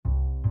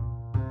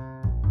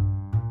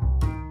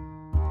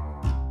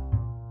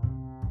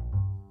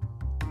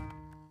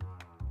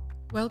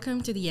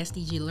Welcome to the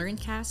SDG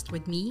Learncast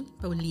with me,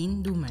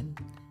 Pauline Duman.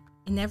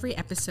 In every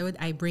episode,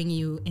 I bring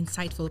you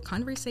insightful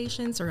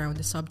conversations around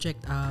the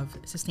subject of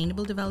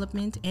sustainable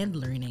development and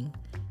learning,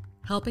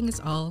 helping us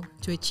all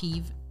to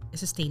achieve a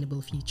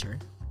sustainable future.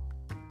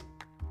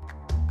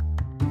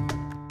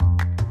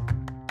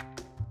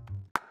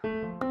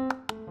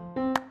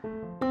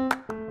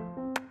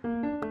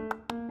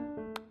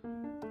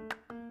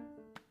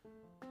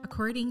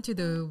 According to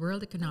the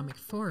World Economic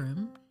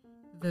Forum,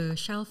 the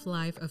shelf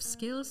life of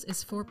skills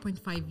is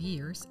 4.5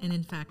 years, and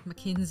in fact,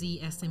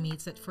 McKinsey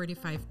estimates that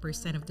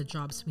 45% of the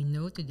jobs we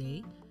know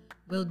today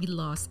will be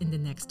lost in the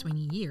next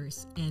 20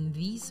 years, and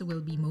these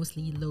will be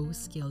mostly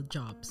low-skilled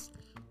jobs.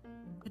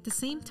 At the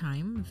same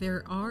time,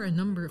 there are a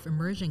number of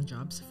emerging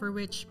jobs for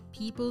which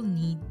people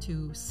need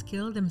to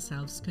skill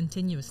themselves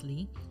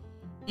continuously,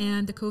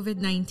 and the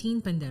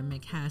COVID-19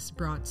 pandemic has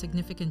brought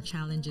significant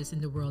challenges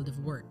in the world of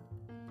work.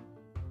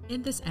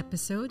 In this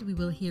episode, we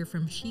will hear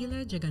from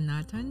Sheila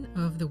Jagannathan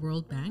of the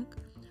World Bank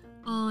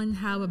on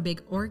how a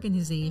big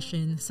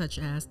organization such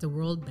as the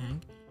World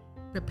Bank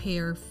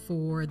prepare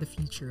for the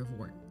future of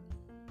work.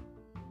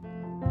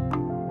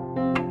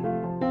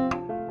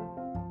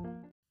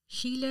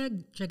 Sheila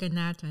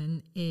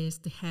Jagannathan is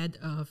the head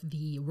of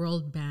the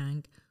World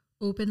Bank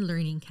Open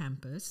Learning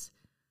Campus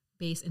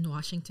based in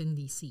Washington,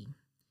 D.C.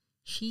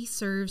 She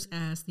serves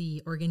as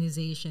the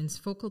organization's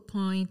focal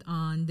point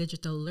on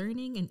digital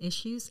learning and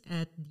issues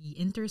at the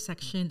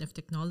intersection of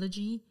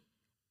technology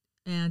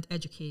and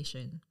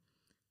education.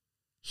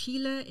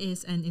 Sheila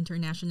is an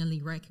internationally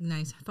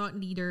recognized thought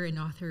leader and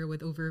author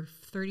with over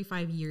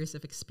 35 years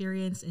of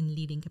experience in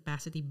leading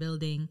capacity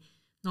building,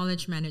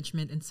 knowledge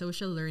management, and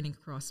social learning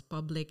across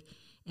public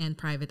and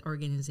private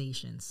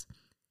organizations.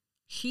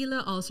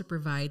 Sheila also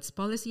provides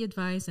policy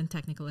advice and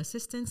technical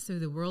assistance through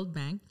the World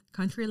Bank,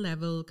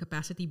 country-level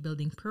capacity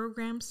building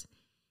programs.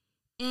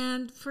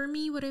 And for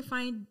me, what I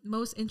find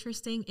most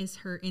interesting is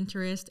her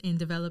interest in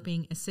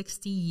developing a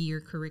 60-year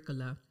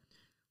curricula,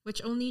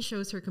 which only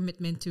shows her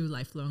commitment to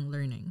lifelong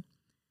learning.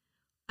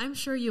 I'm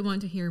sure you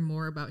want to hear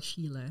more about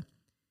Sheila.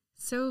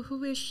 So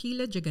who is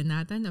Sheila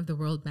Jagannathan of the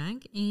World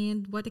Bank,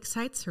 and what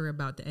excites her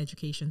about the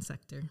education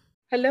sector?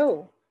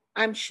 Hello,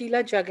 I'm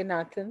Sheila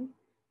Jagannathan,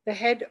 the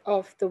head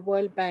of the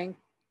World Bank's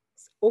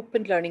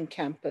Open Learning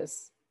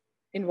Campus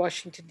in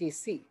Washington,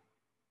 D.C.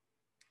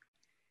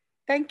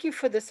 Thank you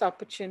for this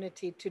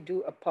opportunity to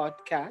do a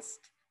podcast.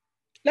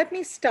 Let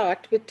me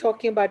start with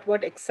talking about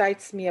what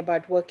excites me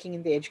about working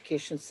in the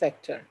education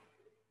sector.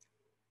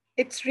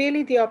 It's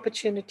really the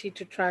opportunity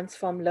to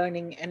transform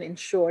learning and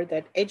ensure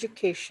that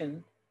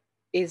education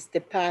is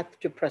the path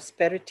to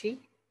prosperity,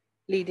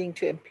 leading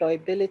to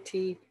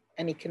employability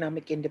and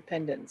economic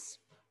independence,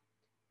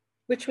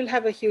 which will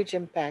have a huge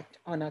impact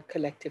on our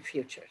collective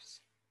futures.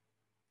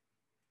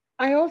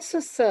 I also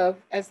serve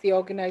as the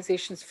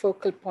organization's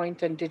focal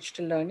point on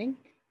digital learning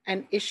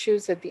and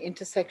issues at the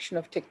intersection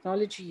of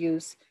technology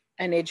use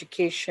and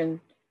education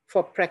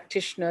for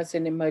practitioners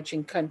in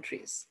emerging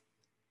countries.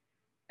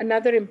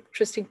 Another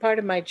interesting part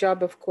of my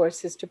job, of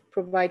course, is to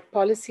provide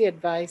policy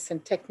advice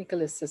and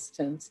technical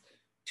assistance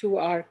to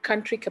our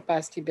country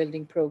capacity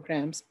building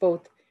programs,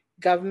 both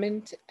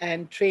government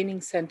and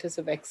training centers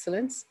of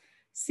excellence,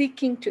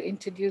 seeking to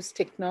introduce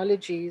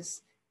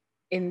technologies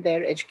in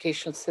their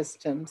educational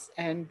systems.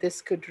 And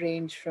this could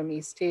range from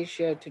East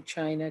Asia to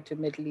China to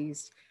Middle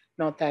East,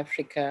 North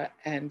Africa,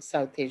 and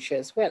South Asia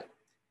as well.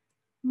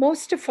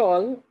 Most of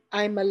all,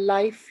 I'm a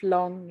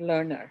lifelong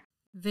learner.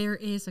 There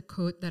is a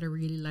quote that I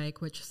really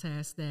like which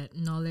says that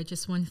knowledge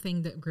is one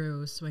thing that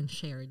grows when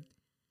shared.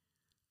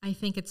 I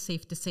think it's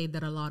safe to say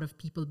that a lot of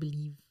people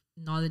believe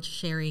knowledge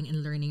sharing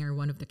and learning are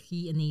one of the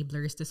key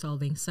enablers to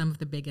solving some of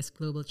the biggest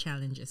global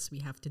challenges we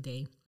have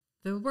today.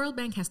 The World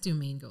Bank has two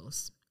main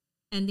goals: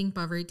 ending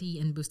poverty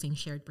and boosting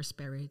shared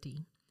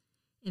prosperity.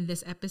 In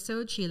this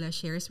episode, Sheila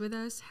shares with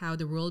us how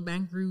the World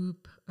Bank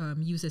Group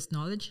uses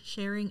knowledge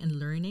sharing and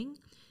learning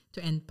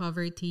to end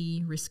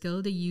poverty,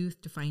 reskill the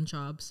youth to find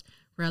jobs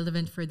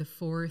relevant for the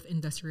fourth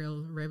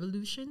industrial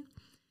revolution,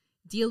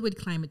 deal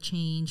with climate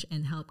change,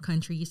 and help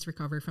countries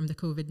recover from the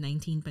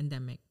COVID-19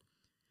 pandemic.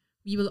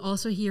 We will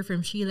also hear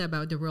from Sheila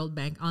about the World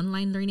Bank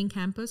Online Learning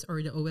Campus,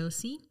 or the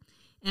OLC,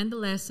 and the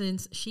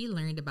lessons she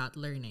learned about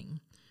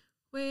learning,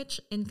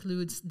 which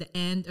includes the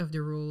end of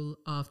the role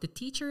of the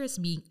teacher as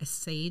being a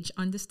sage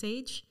on the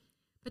stage,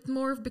 but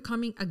more of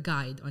becoming a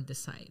guide on the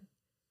side.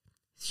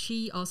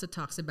 She also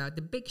talks about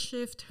the big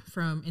shift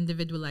from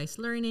individualized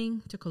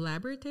learning to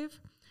collaborative,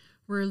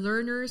 where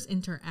learners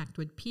interact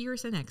with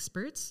peers and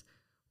experts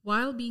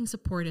while being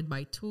supported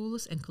by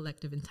tools and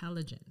collective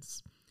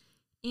intelligence.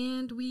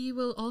 And we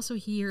will also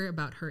hear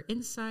about her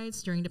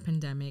insights during the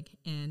pandemic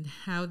and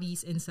how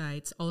these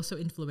insights also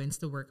influence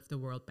the work of the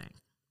World Bank.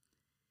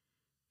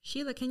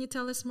 Sheila, can you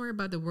tell us more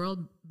about the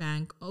World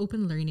Bank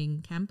Open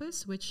Learning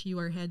Campus, which you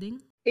are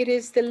heading? It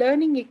is the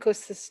learning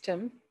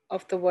ecosystem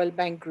of the World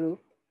Bank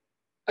Group,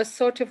 a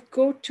sort of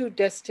go-to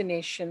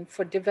destination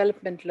for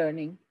development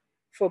learning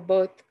for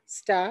both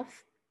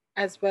staff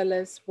as well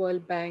as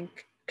World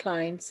Bank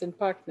clients and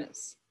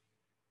partners.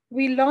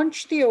 We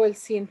launched the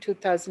OLC in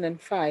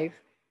 2005,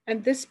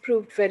 and this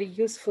proved very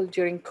useful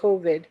during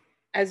COVID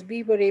as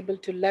we were able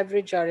to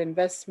leverage our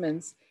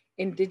investments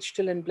in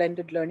digital and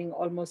blended learning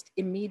almost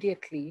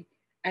immediately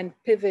and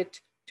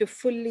pivot to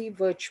fully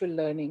virtual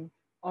learning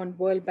on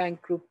World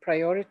Bank Group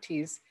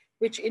priorities,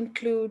 which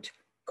include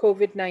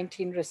COVID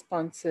 19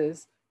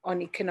 responses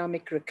on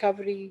economic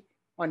recovery,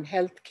 on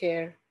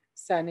healthcare,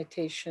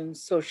 sanitation,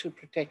 social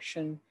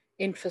protection,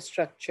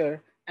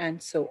 infrastructure,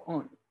 and so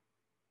on.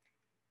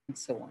 And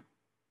so on.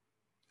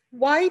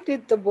 Why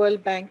did the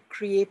World Bank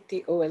create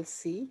the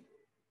OLC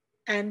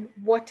and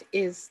what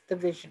is the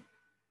vision?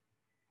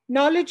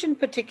 Knowledge and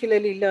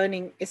particularly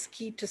learning is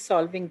key to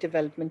solving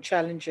development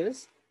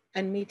challenges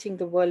and meeting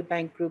the World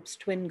Bank Group's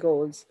twin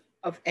goals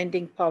of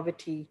ending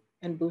poverty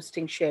and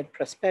boosting shared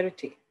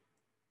prosperity.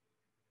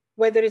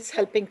 Whether it's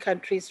helping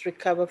countries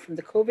recover from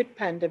the COVID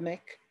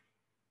pandemic,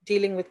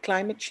 dealing with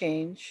climate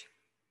change,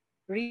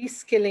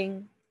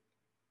 reskilling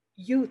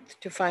youth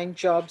to find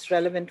jobs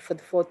relevant for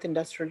the fourth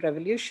industrial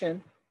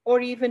revolution, or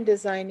even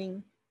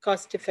designing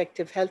cost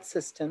effective health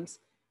systems,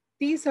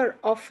 these are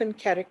often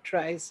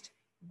characterized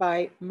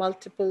by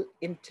multiple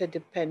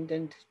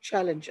interdependent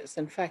challenges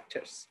and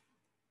factors.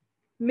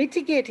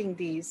 Mitigating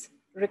these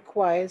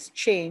requires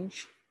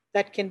change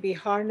that can be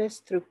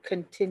harnessed through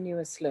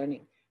continuous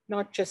learning,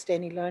 not just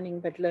any learning,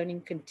 but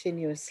learning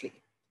continuously.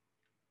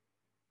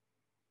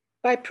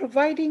 By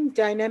providing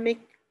dynamic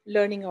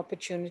learning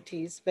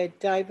opportunities where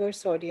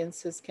diverse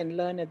audiences can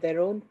learn at their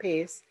own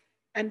pace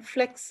and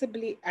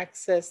flexibly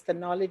access the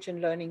knowledge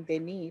and learning they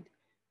need,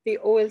 the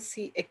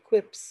OLC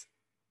equips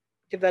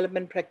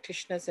development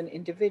practitioners and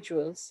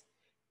individuals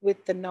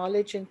with the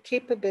knowledge and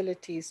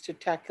capabilities to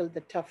tackle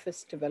the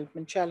toughest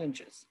development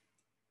challenges.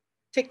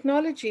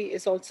 Technology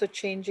is also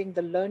changing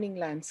the learning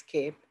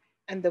landscape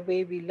and the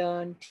way we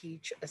learn,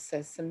 teach,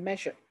 assess, and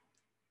measure.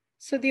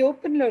 So, the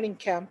Open Learning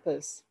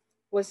Campus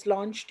was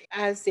launched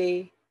as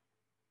a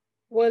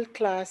world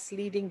class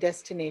leading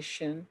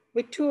destination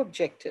with two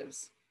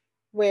objectives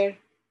where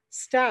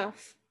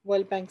staff,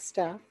 World Bank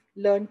staff,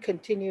 learn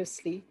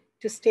continuously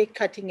to stay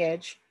cutting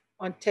edge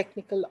on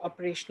technical,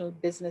 operational,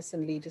 business,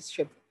 and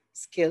leadership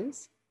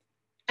skills,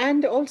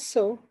 and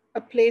also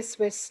a place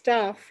where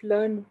staff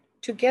learn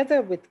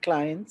together with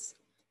clients,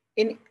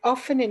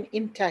 often in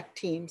intact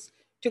teams,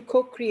 to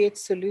co create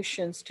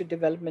solutions to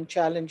development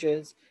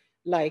challenges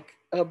like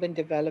urban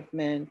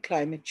development,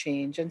 climate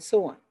change, and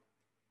so on.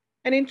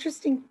 An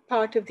interesting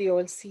part of the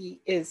OLC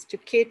is to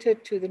cater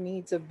to the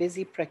needs of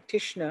busy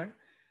practitioner.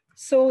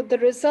 So the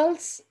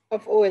results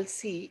of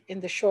OLC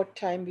in the short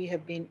time we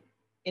have been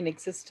in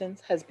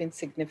existence has been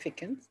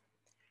significant.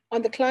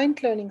 On the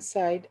client learning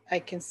side, I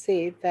can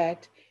say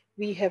that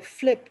we have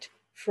flipped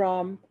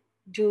from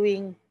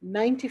doing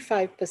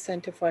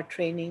 95% of our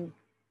training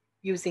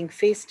using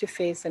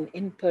face-to-face and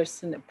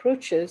in-person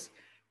approaches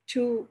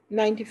to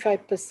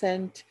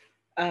 95%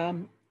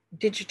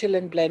 digital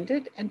and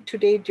blended. And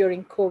today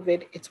during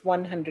COVID, it's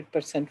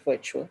 100%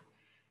 virtual.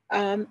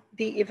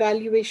 The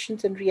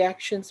evaluations and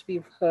reactions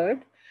we've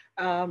heard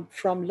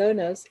from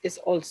learners is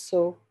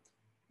also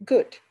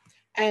good.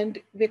 And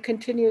we're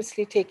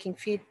continuously taking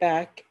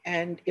feedback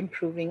and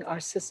improving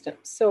our systems.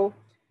 So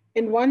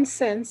in one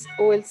sense,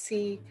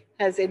 OLC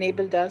has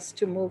enabled us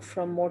to move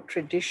from more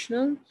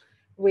traditional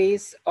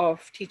ways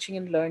of teaching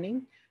and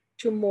learning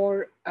to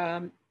more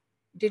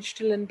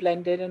digital and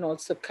blended and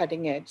also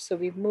cutting edge. So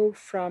we've moved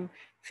from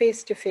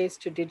face-to-face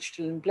to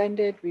digital and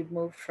blended. We've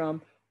moved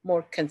from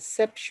more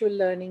conceptual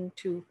learning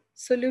to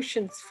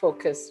solutions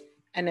focused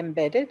and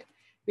embedded.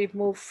 We've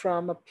moved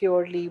from a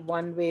purely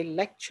one-way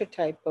lecture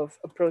type of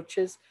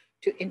approaches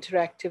to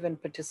interactive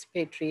and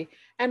participatory.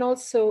 And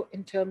also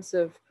in terms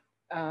of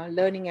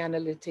learning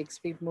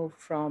analytics, we've moved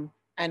from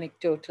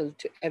anecdotal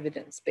to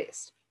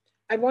evidence-based.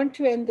 I want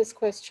to end this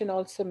question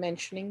also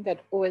mentioning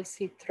that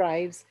OLC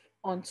thrives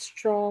on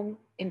strong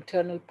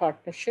internal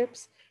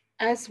partnerships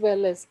as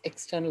well as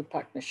external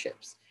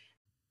partnerships.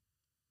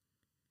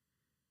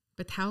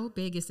 But how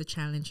big is the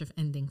challenge of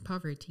ending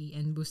poverty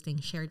and boosting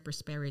shared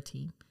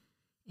prosperity?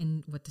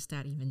 And what does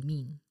that even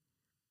mean?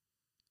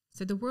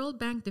 So the World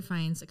Bank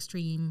defines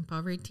extreme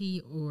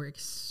poverty or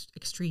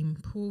extreme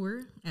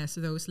poor as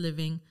those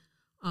living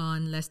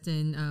on less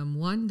than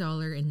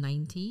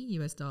 $1.90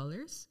 US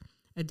dollars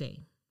a day.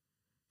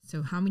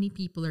 So how many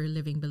people are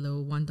living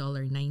below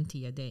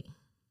 $1.90 a day?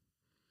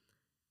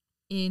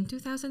 In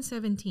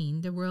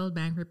 2017, the World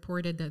Bank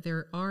reported that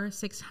there are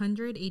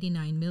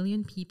 689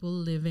 million people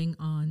living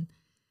on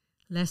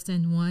less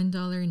than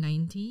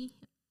 $1.90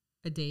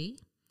 a day.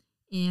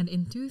 And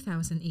in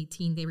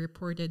 2018, they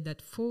reported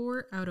that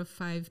 4 out of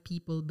 5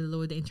 people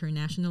below the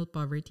international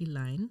poverty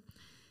line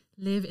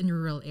live in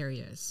rural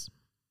areas.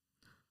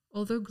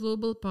 Although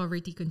global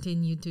poverty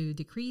continued to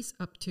decrease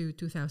up to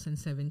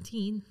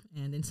 2017,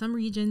 and in some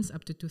regions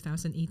up to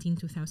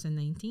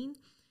 2018-2019,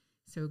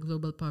 so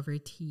global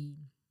poverty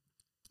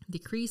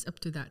decreased up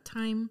to that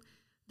time,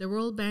 the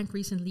World Bank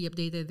recently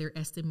updated their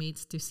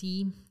estimates to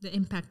see the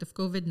impact of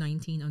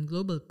COVID-19 on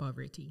global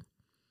poverty.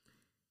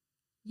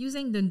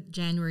 Using the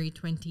January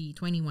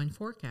 2021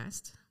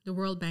 forecast, the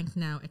World Bank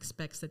now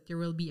expects that there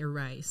will be a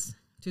rise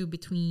to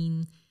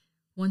between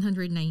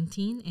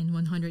 119 and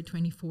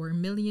 124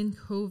 million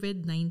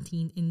COVID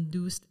 19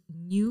 induced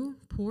new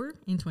poor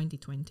in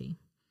 2020.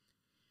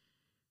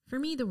 For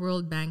me, the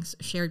World Bank's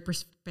shared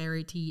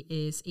prosperity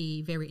is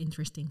a very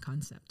interesting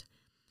concept.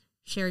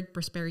 Shared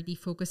prosperity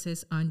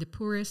focuses on the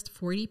poorest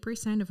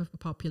 40% of a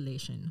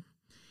population.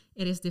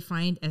 It is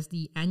defined as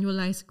the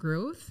annualized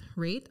growth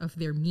rate of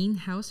their mean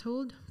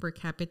household per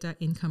capita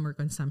income or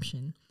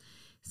consumption.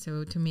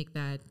 So, to make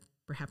that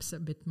perhaps a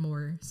bit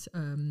more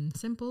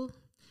simple,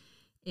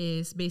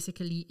 is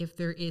basically if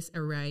there is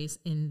a rise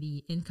in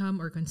the income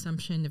or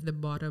consumption of the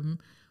bottom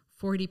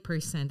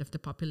 40% of the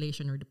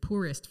population or the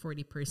poorest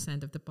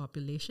 40% of the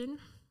population,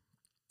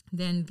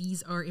 then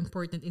these are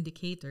important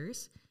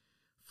indicators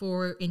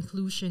for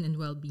inclusion and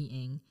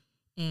well-being.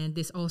 And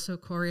this also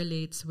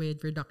correlates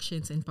with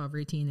reductions in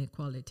poverty and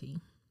inequality.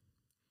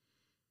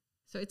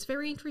 So it's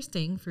very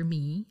interesting for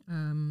me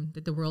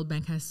that the World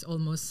Bank has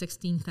almost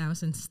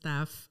 16,000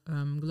 staff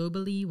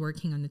globally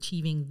working on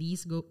achieving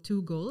these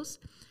two goals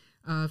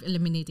of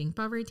eliminating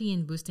poverty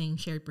and boosting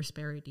shared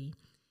prosperity.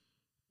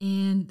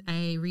 And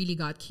I really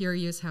got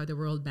curious how the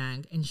World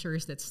Bank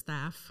ensures that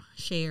staff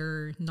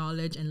share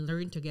knowledge and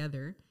learn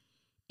together,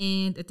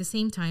 and at the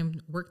same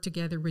time work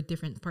together with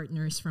different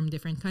partners from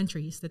different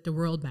countries that the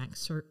World Bank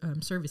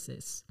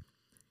services.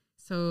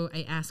 So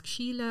I asked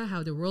Sheila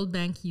how the World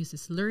Bank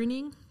uses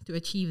learning to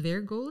achieve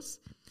their goals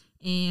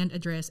and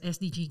address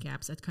SDG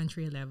gaps at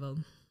country level.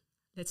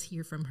 Let's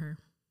hear from her.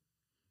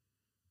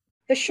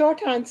 The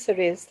short answer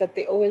is that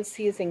the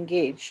OLC is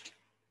engaged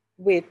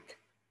with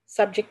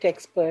subject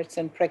experts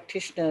and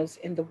practitioners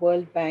in the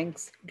World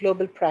Bank's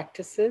global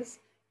practices,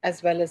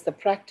 as well as the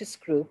practice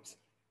groups,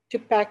 to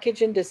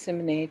package and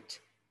disseminate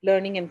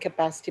learning and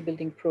capacity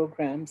building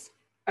programs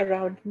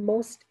around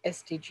most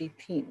SDG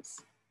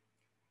themes.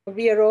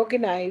 We are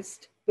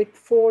organized with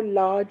 4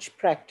 large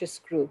practice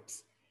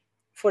groups.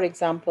 For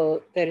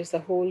example, there is a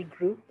whole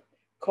group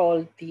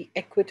called the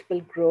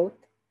Equitable Growth,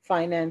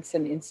 Finance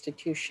and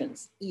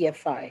Institutions,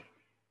 EFI.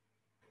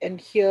 And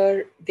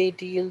here they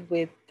deal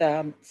with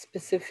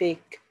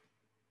specific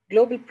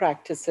global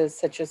practices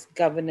such as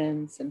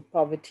governance and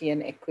poverty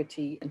and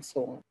equity and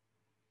so on.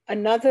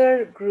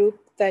 Another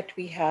group that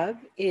we have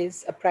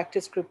is a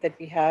practice group that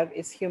we have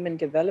is human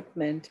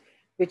development,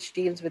 which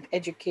deals with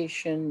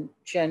education,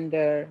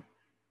 gender,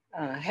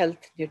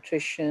 health,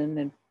 nutrition,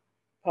 and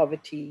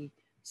poverty,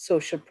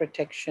 social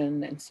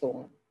protection, and so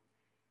on.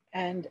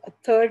 And a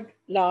third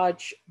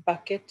large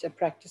bucket, a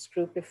practice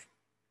group,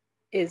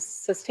 is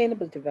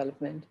sustainable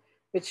development,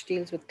 which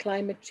deals with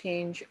climate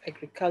change,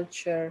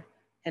 agriculture,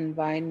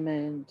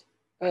 environment,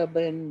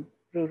 urban,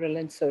 rural,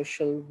 and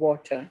social,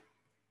 water.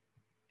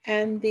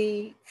 And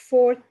the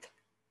fourth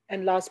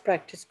and last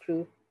practice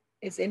group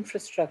is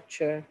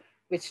infrastructure,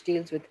 which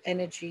deals with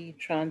energy,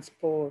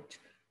 transport,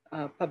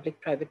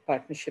 public-private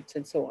partnerships,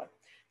 and so on.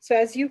 So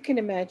as you can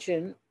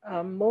imagine,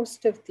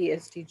 most of the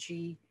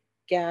SDG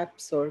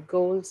gaps or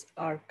goals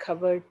are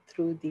covered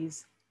through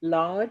these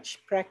large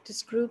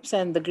practice groups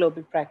and the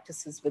global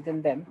practices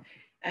within them.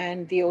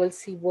 And the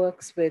OLC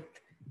works with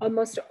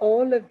almost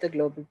all of the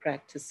global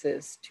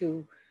practices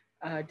to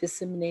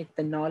disseminate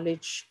the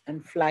knowledge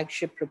and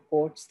flagship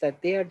reports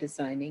that they are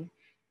designing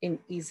in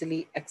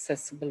easily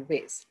accessible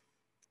ways.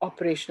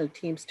 Operational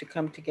teams to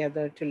come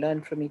together to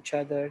learn from each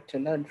other, to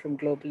learn from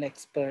global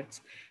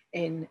experts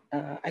in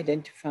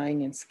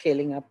identifying and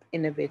scaling up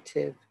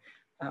innovative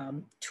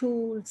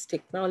tools,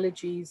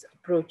 technologies,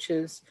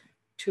 approaches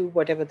to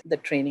whatever the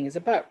training is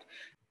about.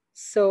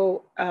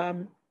 So,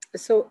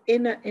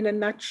 in a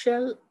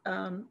nutshell,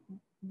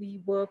 we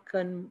work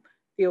on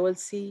the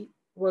OLC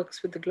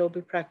works with the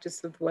global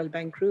practice of the World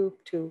Bank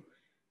Group to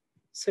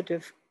sort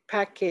of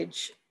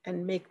package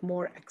and make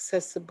more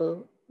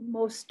accessible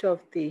most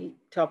of the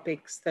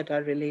topics that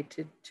are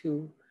related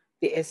to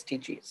the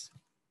SDGs.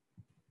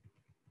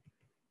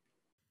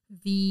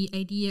 The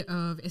idea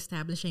of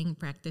establishing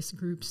practice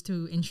groups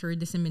to ensure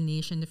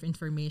dissemination of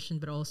information,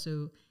 but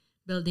also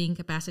building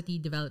capacity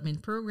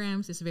development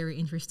programs is very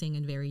interesting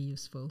and very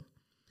useful.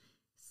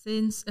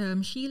 Since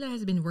Sheila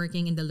has been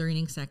working in the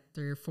learning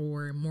sector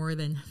for more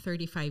than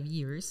 35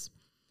 years,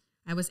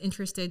 I was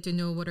interested to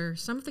know what are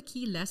some of the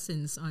key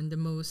lessons on the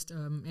most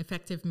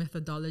effective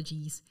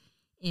methodologies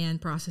and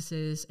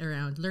processes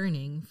around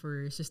learning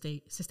for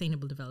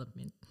sustainable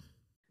development.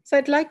 So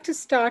I'd like to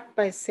start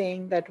by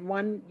saying that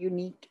one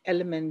unique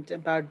element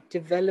about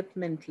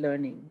development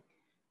learning,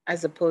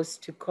 as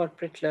opposed to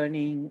corporate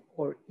learning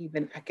or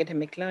even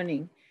academic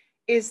learning,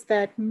 is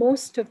that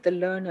most of the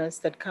learners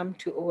that come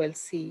to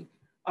OLC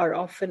are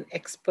often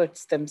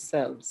experts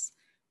themselves,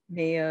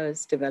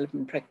 mayors,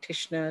 development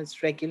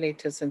practitioners,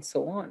 regulators, and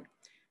so on.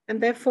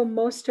 And therefore,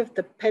 most of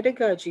the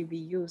pedagogy we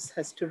use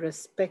has to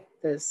respect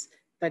this,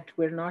 that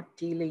we're not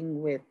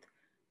dealing with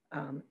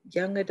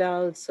young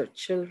adults or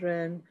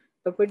children,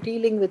 but we're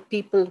dealing with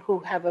people who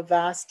have a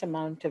vast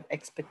amount of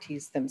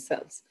expertise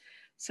themselves.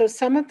 So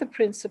some of the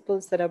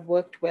principles that have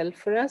worked well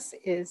for us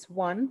is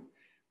one,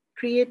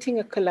 creating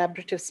a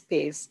collaborative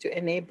space to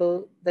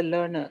enable the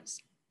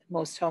learners,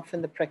 most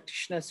often the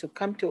practitioners who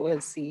come to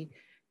OLC,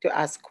 to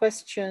ask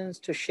questions,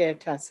 to share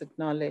tacit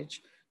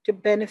knowledge, to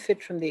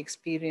benefit from the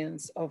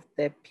experience of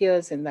their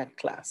peers in that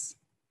class.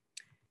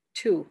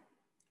 Two,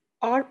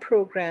 our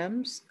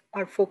programs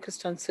are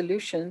focused on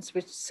solutions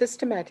which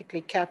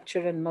systematically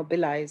capture and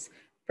mobilize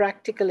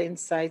practical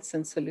insights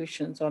and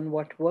solutions on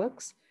what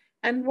works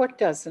and what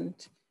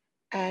doesn't.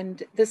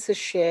 And this is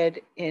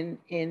shared in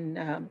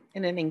an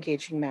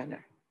engaging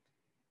manner.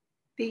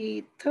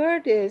 The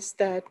third is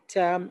that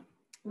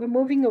we're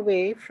moving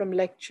away from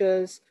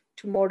lectures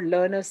to more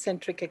learner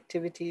centric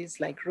activities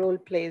like role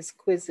plays,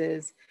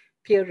 quizzes,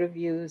 peer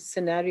reviews,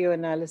 scenario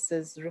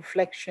analysis,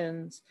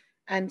 reflections,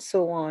 and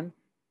so on,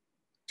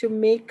 to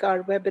make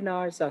our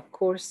webinars, our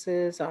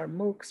courses, our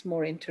MOOCs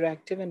more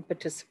interactive and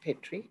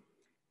participatory.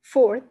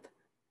 Fourth,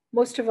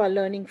 most of our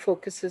learning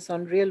focuses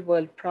on real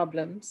world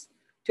problems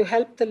to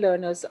help the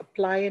learners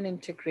apply and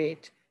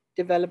integrate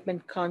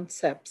development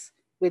concepts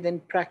within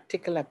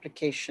practical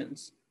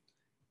applications.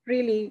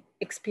 Really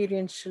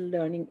experiential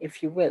learning,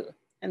 if you will.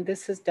 And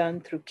this is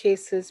done through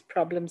cases,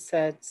 problem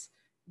sets,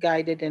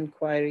 guided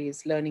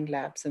inquiries, learning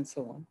labs, and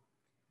so on.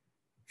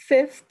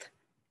 Fifth,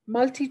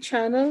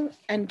 multi-channel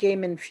and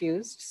game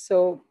infused.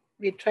 So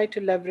we try to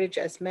leverage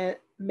as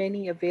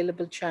many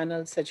available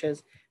channels such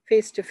as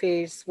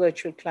face-to-face,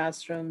 virtual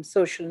classrooms,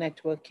 social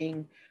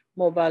networking,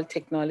 mobile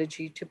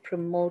technology to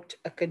promote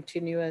a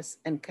continuous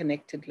and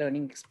connected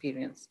learning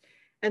experience.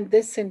 And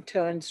this in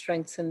turn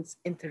strengthens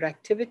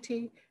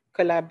interactivity,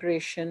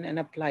 collaboration, and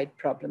applied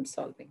problem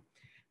solving.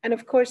 And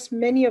of course,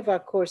 many of our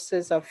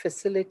courses are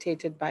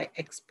facilitated by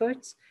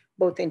experts,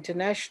 both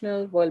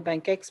international, World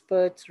Bank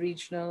experts,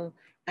 regional,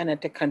 and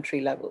at a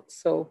country level.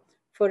 So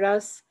for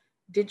us,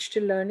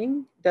 digital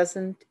learning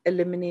doesn't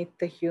eliminate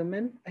the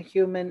human. A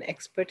human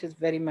expert is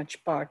very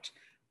much part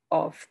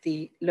of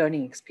the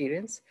learning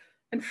experience.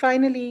 And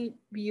finally,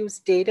 we use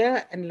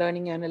data and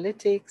learning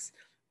analytics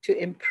to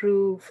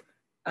improve,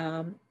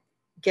 um,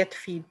 get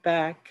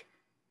feedback,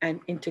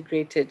 and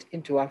integrate it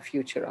into our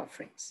future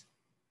offerings.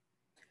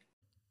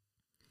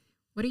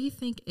 What do you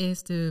think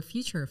is the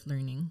future of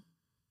learning?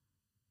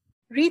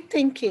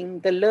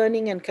 Rethinking the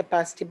learning and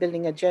capacity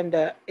building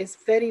agenda is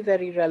very,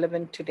 very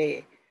relevant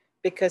today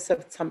because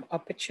of some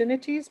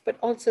opportunities, but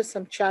also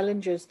some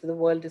challenges that the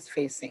world is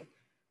facing.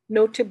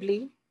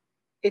 Notably,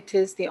 it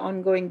is the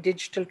ongoing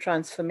digital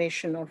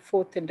transformation or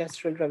fourth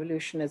industrial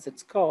revolution, as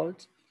it's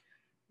called,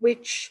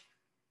 which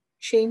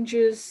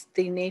changes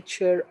the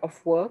nature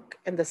of work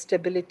and the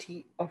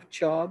stability of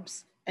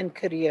jobs and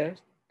careers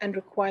and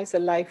requires a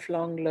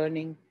lifelong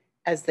learning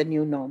as the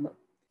new normal.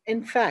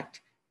 In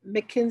fact,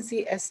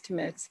 McKinsey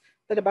estimates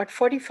that about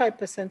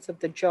 45% of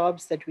the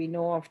jobs that we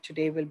know of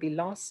today will be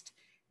lost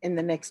in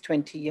the next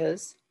 20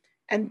 years.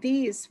 And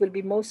these will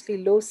be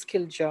mostly low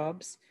skilled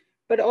jobs,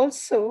 but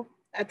also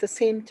at the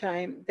same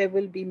time, there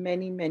will be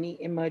many,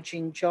 many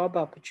emerging job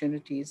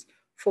opportunities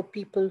for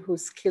people who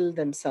skill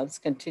themselves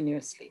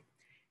continuously.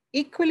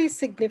 Equally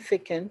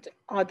significant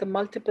are the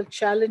multiple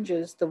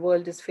challenges the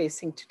world is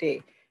facing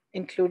today,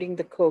 including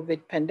the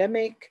COVID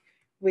pandemic,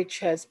 which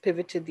has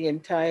pivoted the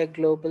entire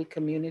global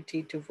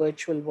community to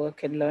virtual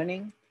work and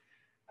learning.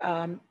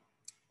 Um,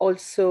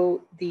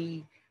 Also,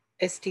 the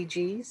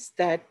SDGs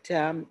that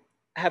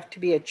have to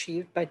be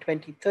achieved by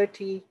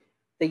 2030,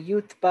 the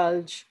youth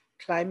bulge,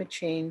 climate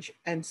change,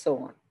 and so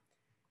on.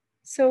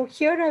 So,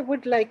 here I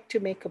would like to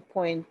make a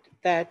point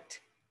that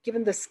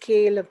given the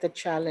scale of the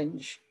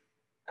challenge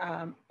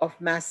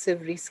of massive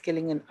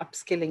reskilling and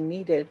upskilling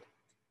needed,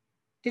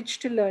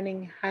 digital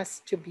learning has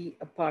to be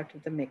a part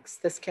of the mix.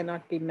 This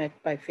cannot be met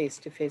by face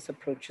to face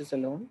approaches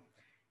alone.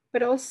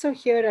 But also,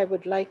 here I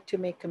would like to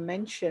make a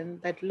mention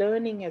that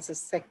learning as a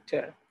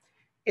sector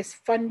is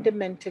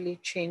fundamentally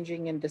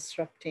changing and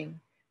disrupting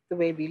the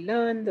way we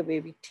learn, the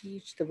way we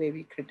teach, the way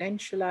we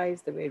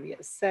credentialize, the way we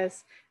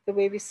assess, the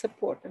way we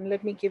support. And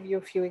let me give you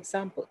a few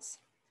examples.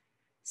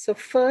 So,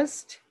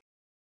 first,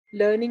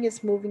 learning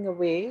is moving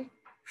away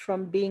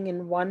from being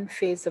in one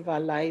phase of our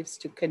lives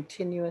to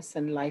continuous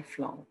and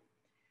lifelong.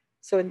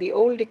 So, in the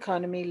old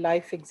economy,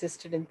 life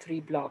existed in three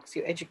blocks.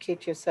 You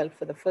educate yourself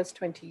for the first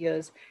 20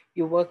 years,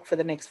 you work for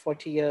the next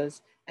 40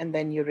 years, and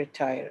then you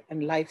retire.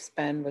 And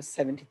lifespan was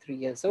 73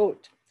 years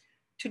old.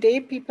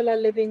 Today, people are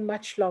living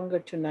much longer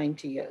to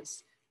 90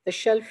 years. The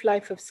shelf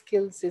life of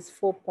skills is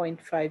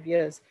 4.5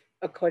 years,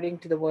 according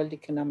to the World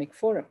Economic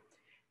Forum.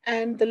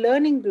 And the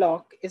learning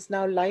block is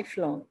now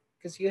lifelong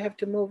because you have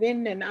to move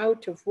in and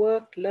out of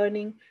work,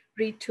 learning,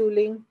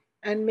 retooling,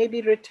 and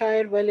maybe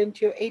retire well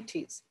into your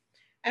 80s.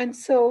 And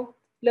so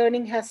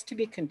learning has to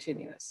be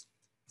continuous.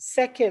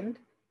 Second,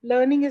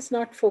 learning is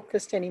not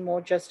focused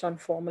anymore just on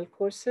formal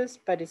courses,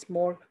 but is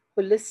more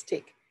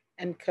holistic,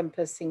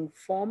 encompassing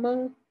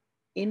formal,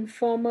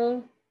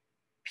 informal,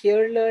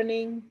 peer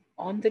learning,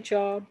 on the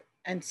job,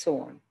 and so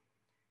on.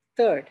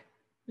 Third,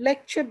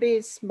 lecture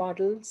based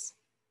models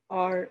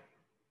are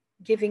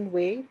giving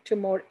way to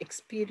more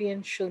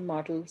experiential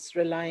models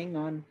relying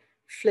on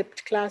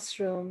flipped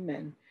classroom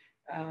and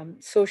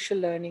social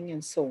learning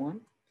and so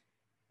on.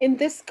 In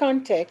this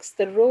context,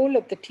 the role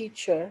of the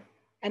teacher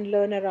and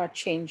learner are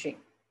changing.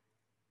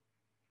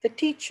 The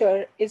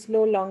teacher is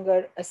no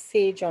longer a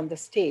sage on the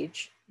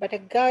stage, but a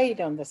guide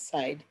on the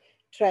side,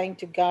 trying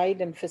to guide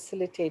and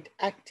facilitate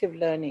active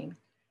learning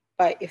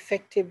by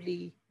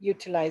effectively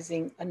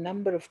utilizing a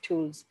number of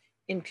tools,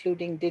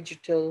 including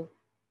digital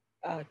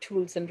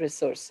tools and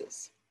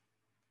resources.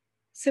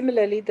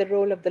 Similarly, the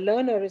role of the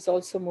learner is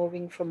also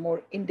moving from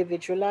more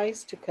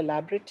individualized to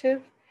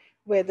collaborative,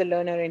 where the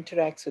learner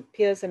interacts with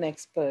peers and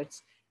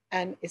experts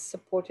and is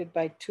supported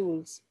by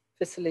tools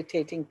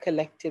facilitating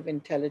collective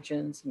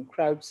intelligence and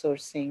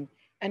crowdsourcing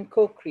and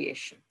co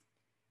creation.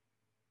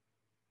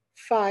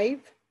 Five,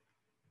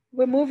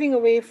 we're moving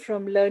away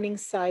from learning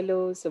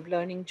silos of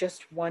learning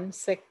just one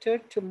sector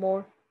to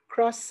more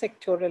cross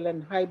sectoral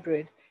and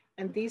hybrid.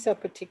 And these are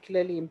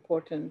particularly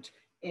important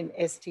in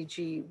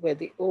SDG, where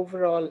the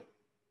overall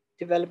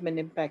development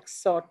impacts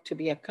sought to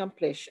be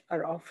accomplished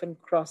are often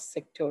cross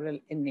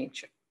sectoral in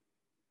nature.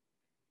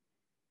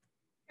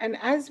 And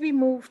as we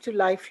move to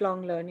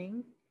lifelong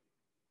learning,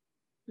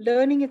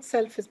 learning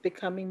itself is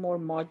becoming more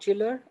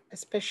modular,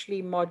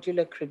 especially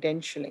modular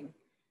credentialing.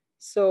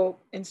 So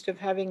instead of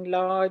having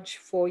large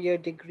 4 year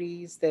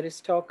degrees, there is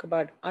talk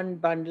about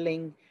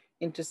unbundling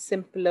into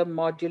simpler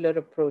modular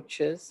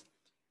approaches.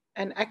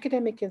 And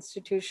academic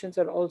institutions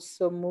are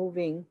also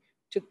moving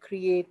to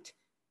create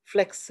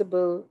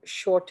flexible,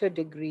 shorter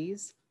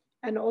degrees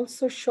and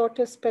also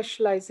shorter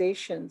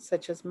specializations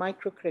such as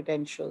micro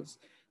credentials,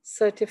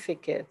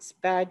 certificates,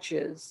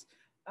 badges,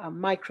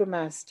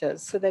 micromasters,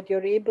 so that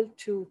you're able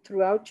to,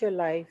 throughout your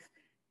life,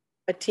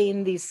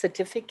 attain these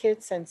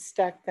certificates and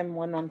stack them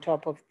one on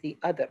top of the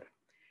other.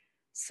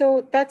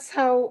 So that's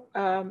how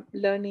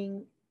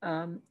learning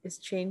is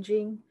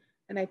changing.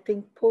 And I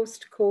think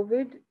post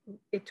COVID,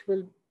 it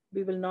will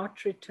we will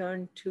not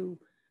return to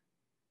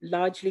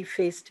largely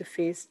face to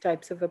face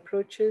types of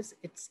approaches.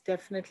 It's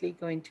definitely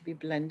going to be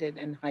blended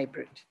and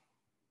hybrid.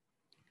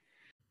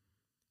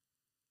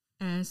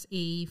 As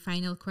a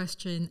final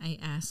question, I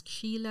asked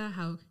Sheila,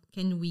 how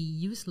can we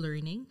use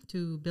learning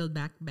to build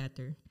back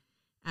better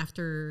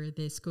after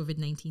this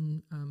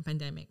COVID-19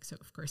 pandemic? So,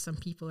 of course, some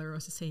people are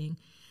also saying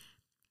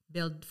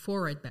build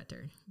forward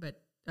better.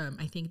 But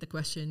I think the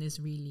question is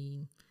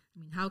really,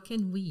 how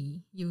can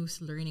we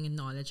use learning and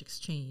knowledge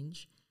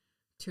exchange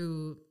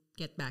to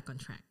get back on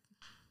track?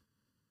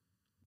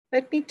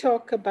 Let me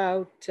talk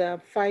about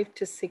 5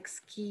 to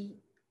 6 key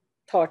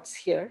thoughts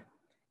here.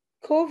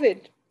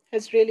 COVID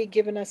has really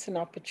given us an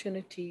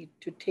opportunity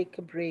to take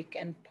a break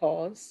and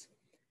pause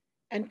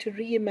and to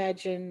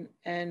reimagine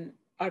and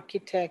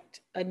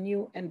architect a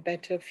new and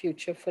better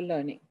future for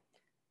learning.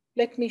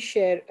 Let me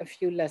share a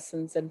few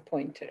lessons and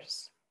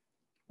pointers.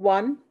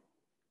 One,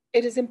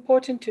 it is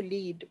important to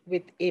lead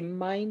with a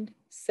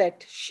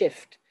mindset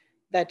shift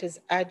that is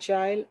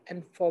agile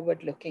and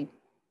forward looking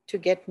to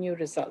get new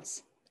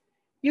results.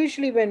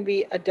 Usually, when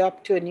we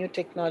adopt to a new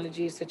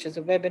technology, such as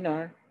a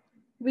webinar,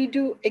 we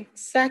do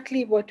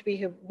exactly what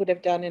would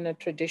have done in a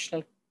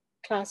traditional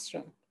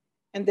classroom.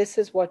 And this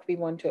is what we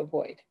want to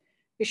avoid.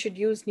 We should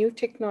use new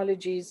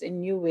technologies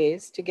in new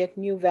ways to get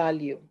new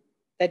value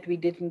that we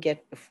didn't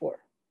get before.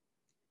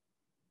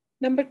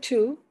 Number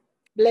two,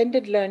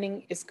 blended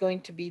learning is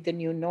going to be the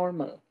new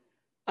normal.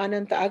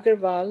 Anant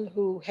Agarwal,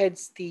 who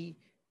heads the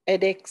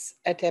edX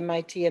at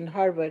MIT and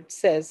Harvard,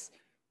 says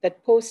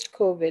that post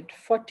COVID,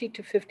 40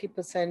 to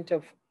 50%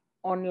 of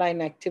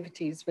online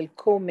activities will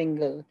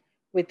commingle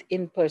with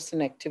in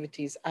person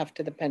activities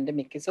after the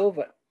pandemic is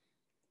over.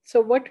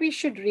 So, what we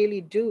should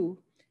really do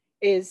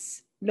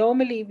is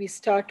normally we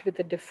start with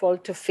the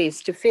default of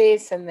face to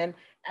face and then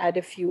add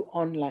a few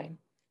online.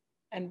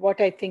 And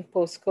what I think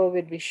post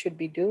COVID we should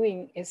be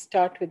doing is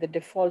start with the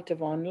default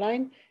of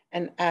online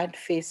and add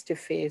face to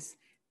face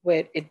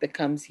where it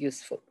becomes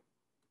useful.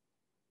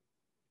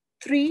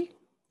 Three,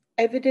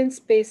 evidence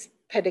based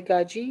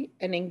pedagogy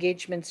and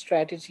engagement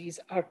strategies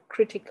are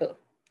critical.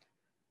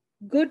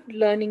 Good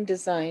learning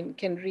design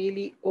can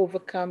really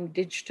overcome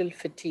digital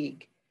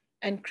fatigue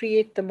and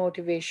create the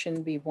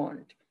motivation we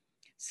want.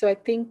 So I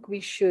think we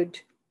should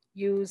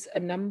use a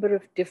number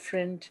of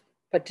different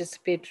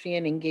participatory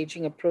and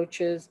engaging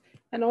approaches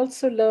and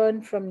also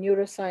learn from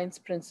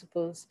neuroscience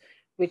principles,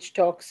 which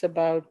talks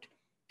about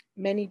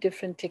many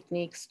different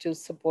techniques to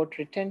support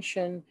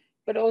retention,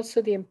 but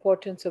also the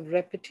importance of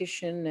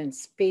repetition and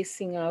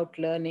spacing out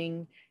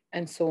learning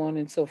and so on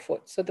and so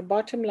forth. So the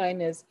bottom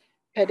line is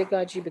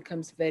pedagogy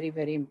becomes very,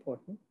 very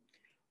important.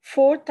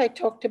 Fourth, I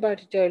talked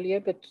about it earlier,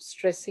 but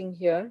stressing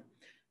here,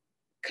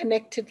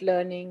 connected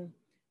learning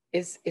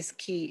is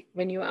key.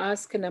 When you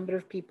ask a number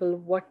of people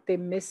what they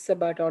miss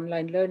about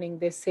online learning,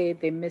 they say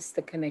they miss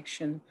the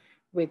connection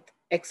with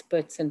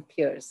experts and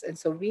peers. And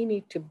so we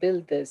need to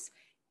build this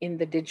in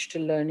the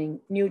digital learning,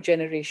 new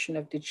generation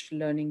of digital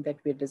learning that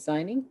we're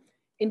designing,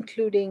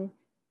 including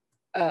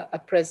a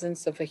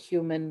presence of a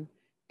human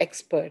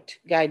expert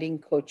guiding,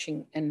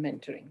 coaching, and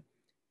mentoring.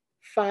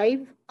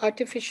 Five,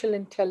 artificial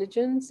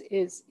intelligence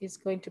is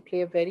going to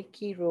play a very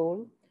key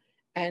role.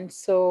 And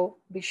so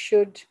we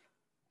should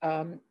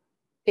um,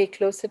 Pay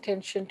close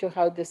attention to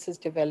how this is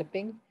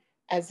developing,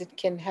 as it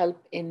can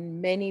help in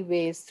many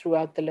ways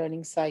throughout the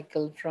learning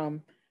cycle,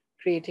 from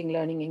creating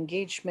learning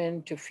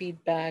engagement to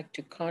feedback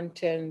to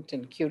content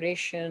and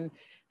curation,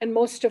 and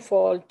most of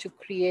all, to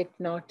create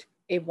not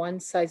a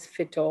one size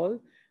fit all,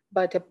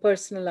 but a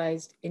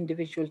personalized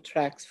individual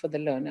tracks for the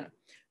learner,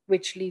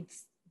 which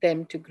leads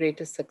them to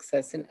greater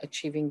success in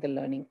achieving the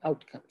learning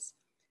outcomes.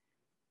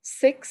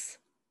 Six,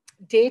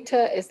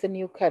 data is the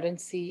new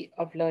currency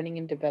of learning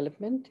and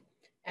development.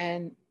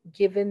 And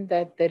given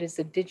that there is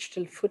a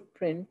digital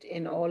footprint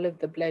in all of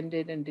the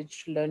blended and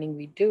digital learning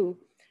we do,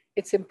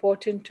 it's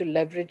important to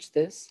leverage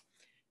this.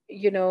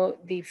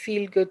 The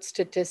feel good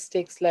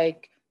statistics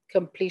like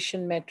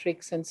completion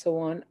metrics and so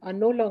on are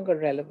no longer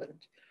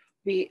relevant.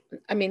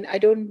 I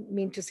don't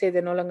mean to say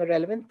they're no longer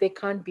relevant. They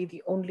can't be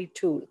the only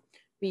tool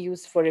we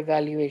use for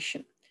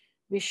evaluation.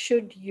 We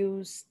should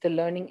use the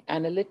learning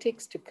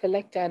analytics to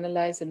collect,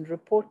 analyze, and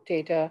report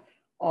data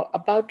or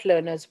about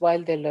learners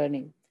while they're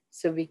learning,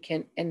 so we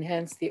can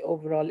enhance the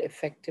overall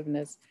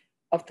effectiveness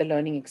of the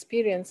learning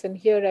experience. And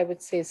here I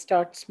would say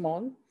start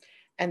small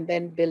and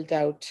then build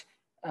out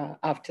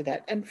after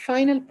that. And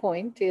final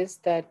point is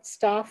that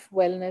staff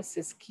wellness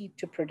is key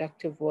to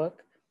productive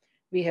work.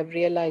 We have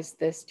realized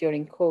this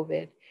during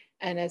COVID.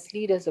 And as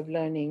leaders of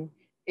learning,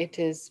 it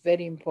is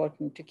very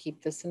important to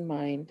keep this in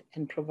mind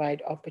and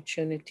provide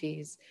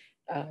opportunities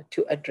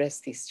to address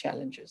these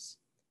challenges.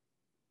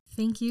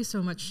 Thank you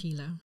so much,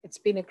 Sheila. It's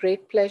been a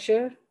great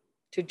pleasure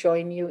to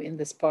join you in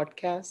this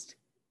podcast.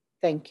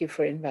 Thank you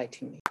for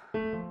inviting me.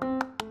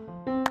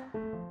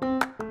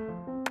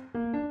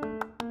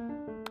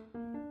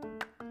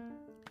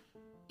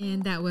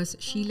 And that was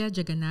Sheila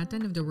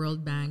Jagannathan of the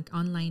World Bank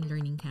Online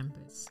Learning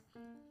Campus.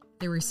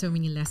 There were so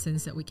many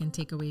lessons that we can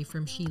take away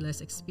from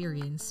Sheila's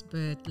experience,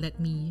 but let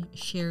me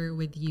share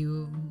with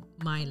you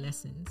my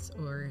lessons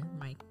or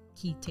my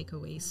key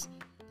takeaways.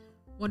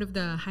 One of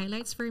the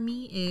highlights for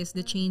me is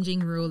the changing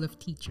role of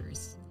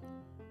teachers,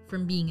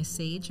 from being a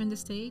sage on the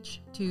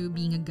stage to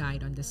being a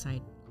guide on the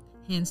side,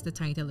 hence the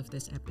title of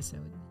this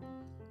episode.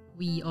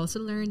 We also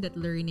learned that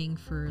learning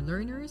for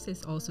learners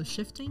is also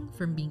shifting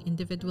from being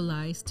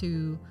individualized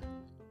to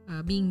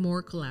being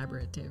more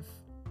collaborative.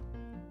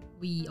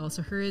 We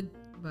also heard,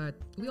 but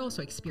we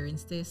also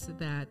experienced this,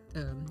 that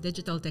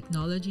digital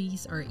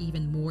technologies are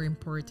even more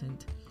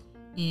important.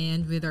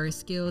 And with our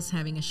skills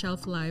having a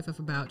shelf life of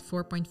about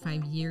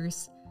 4.5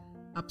 years,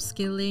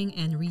 upskilling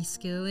and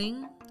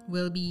reskilling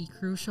will be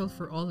crucial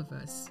for all of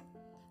us.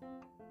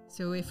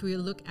 So if we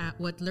look at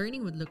what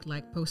learning would look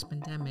like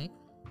post-pandemic,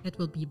 it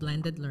will be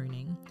blended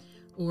learning,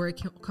 or a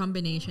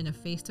combination of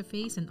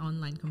face-to-face and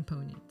online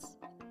components.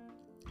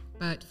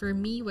 But for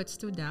me, what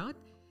stood out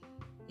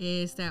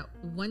is that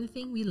one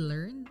thing we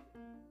learned,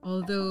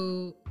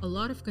 although a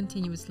lot of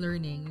continuous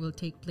learning will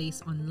take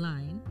place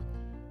online,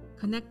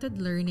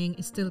 connected learning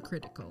is still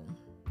critical.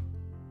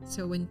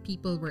 So when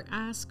people were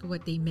asked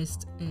what they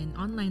missed in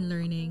online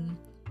learning,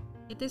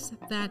 it is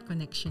that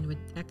connection with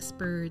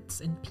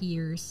experts and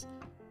peers,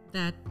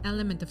 that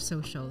element of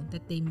social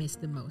that they miss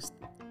the most.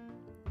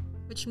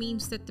 Which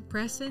means that the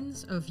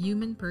presence of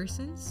human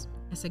persons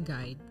as a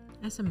guide,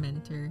 as a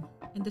mentor,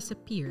 and as a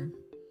peer,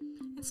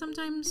 and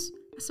sometimes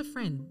as a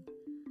friend,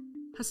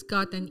 has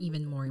gotten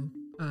even more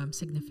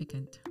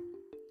significant.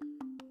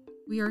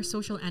 We are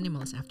social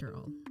animals after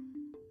all.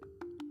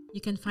 You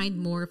can find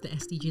more of the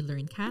SDG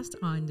Learncast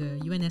on the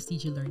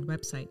UNSDG Learn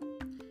website.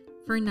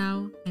 For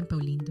now, I'm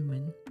Pauline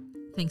Duman.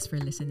 Thanks for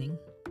listening.